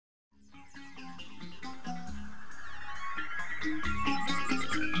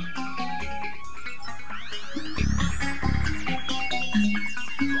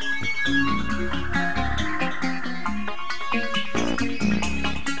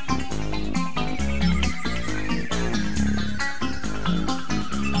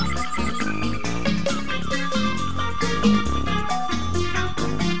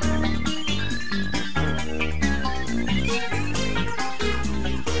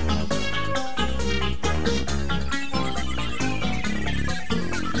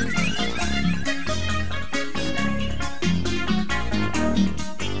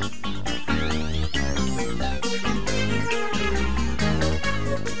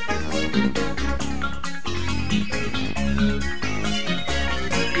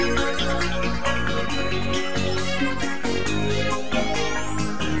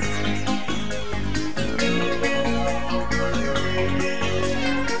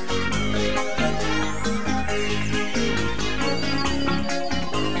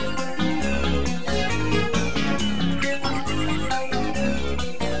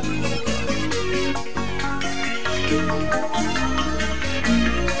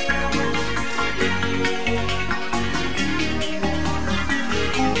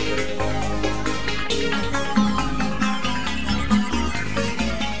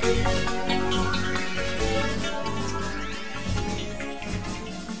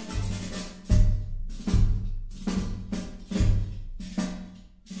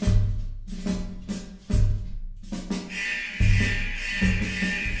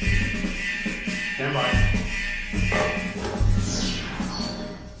Stand by.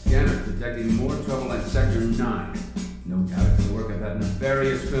 Scanners detecting more trouble at Sector 9. No doubt it's the work of that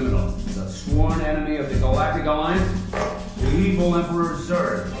nefarious criminal, the sworn enemy of the Galactic Alliance, the evil Emperor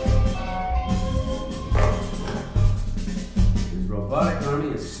Zurg. His robotic army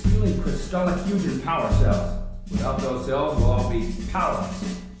is stealing crystallic fusion power cells. Without those cells, we'll all be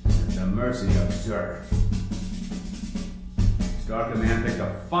powerless, at the mercy of Zurg. Star Command picked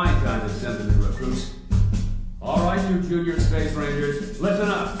a fine time to send the new recruits. All right, you junior space rangers, listen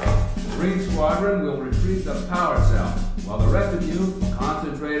up. The Green Squadron will retrieve the power cell, while the rest of you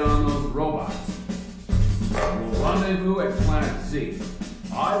concentrate on those robots. We'll rendezvous at Planet Z.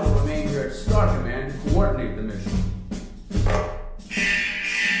 I will remain here at Star Command to coordinate the mission.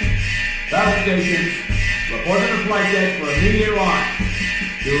 Battle stations, report to the flight deck for immediate launch.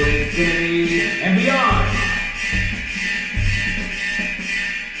 To infinity and beyond!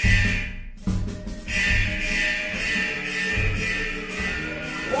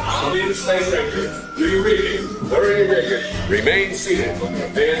 Space Rangers, do you read? During ignition, remain seated.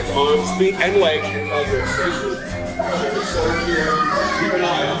 Hands, arms, feet, and legs of your station. Keep an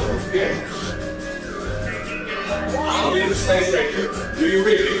eye on those kids. Space Rangers, do you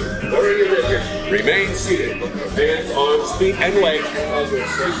read? During ignition, remain seated. Hands, arms, feet, and legs of your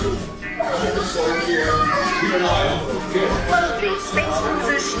station. Keep an eye on those kids. Closing space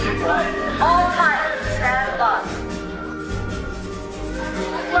position. All pilots stand by.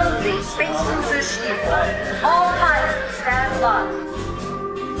 Closing space position. All pilots stand by.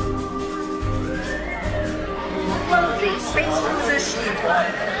 Closing space position.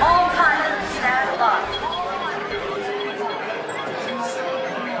 All pilots stand by.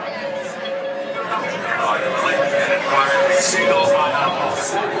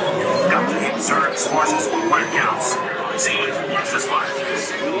 Got to hit Zurg's forces when it counts. See, what's this one?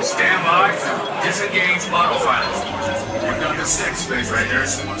 Stand by. Disengage autopilot. You're down to 6, Space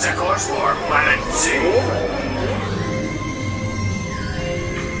Rangers. Set course for Planet Z.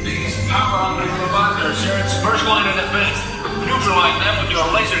 These power-hungry robots are Zurg's first line of defense. Neutralize them with your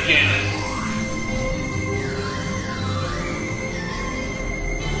laser cannon.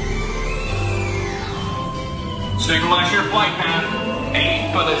 Signalize your flight path.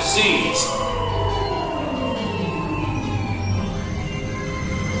 Aim for the seas.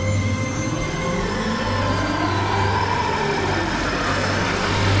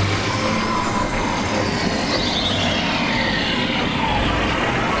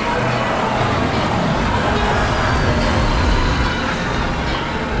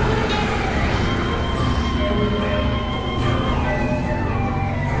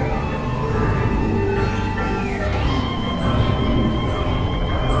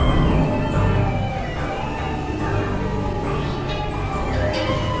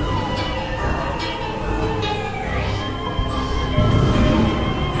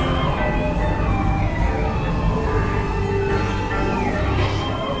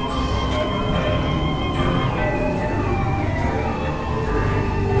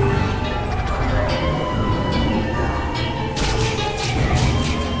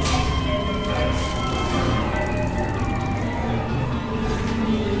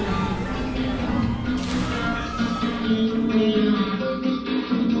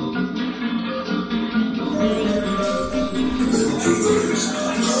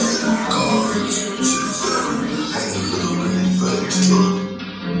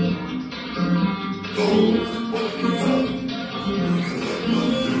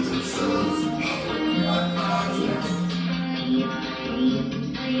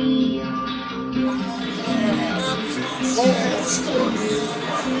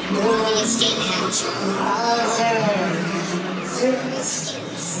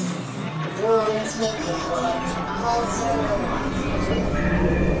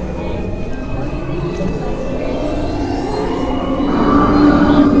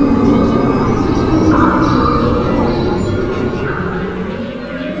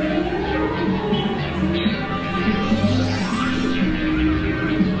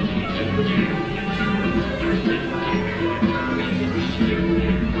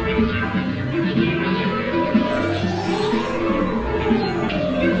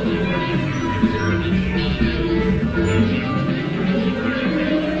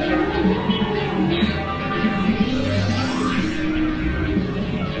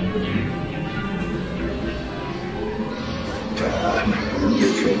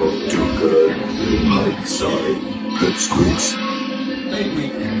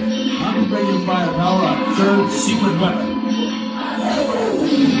 with me. Concentrate your firepower on Zurg's secret weapon.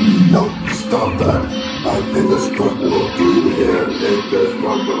 No, stop that. I'm indestructible through the air,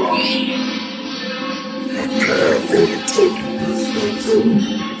 indestructible. Careful.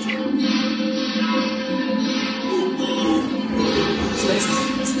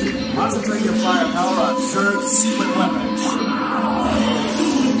 Concentrate your firepower on Zurg's secret weapon.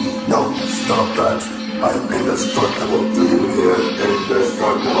 No, stop that. I'm indestructible through the air,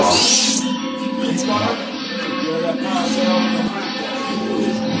 indestructible. He's gone up. Secure that power cell in the front.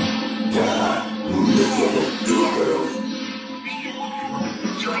 Yeah, miserable doodles.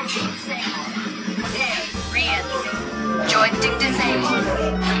 Joystick disabled.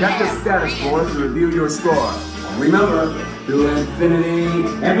 Check the status board to review your score. Remember, to infinity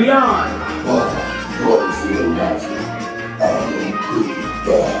and beyond. What's your master? I'm pretty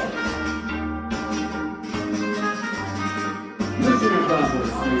bad. Mission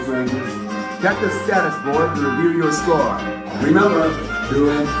accomplished, Space Rangers. Check the status board to review your score. Remember, to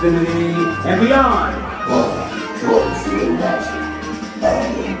infinity and beyond. What's your master?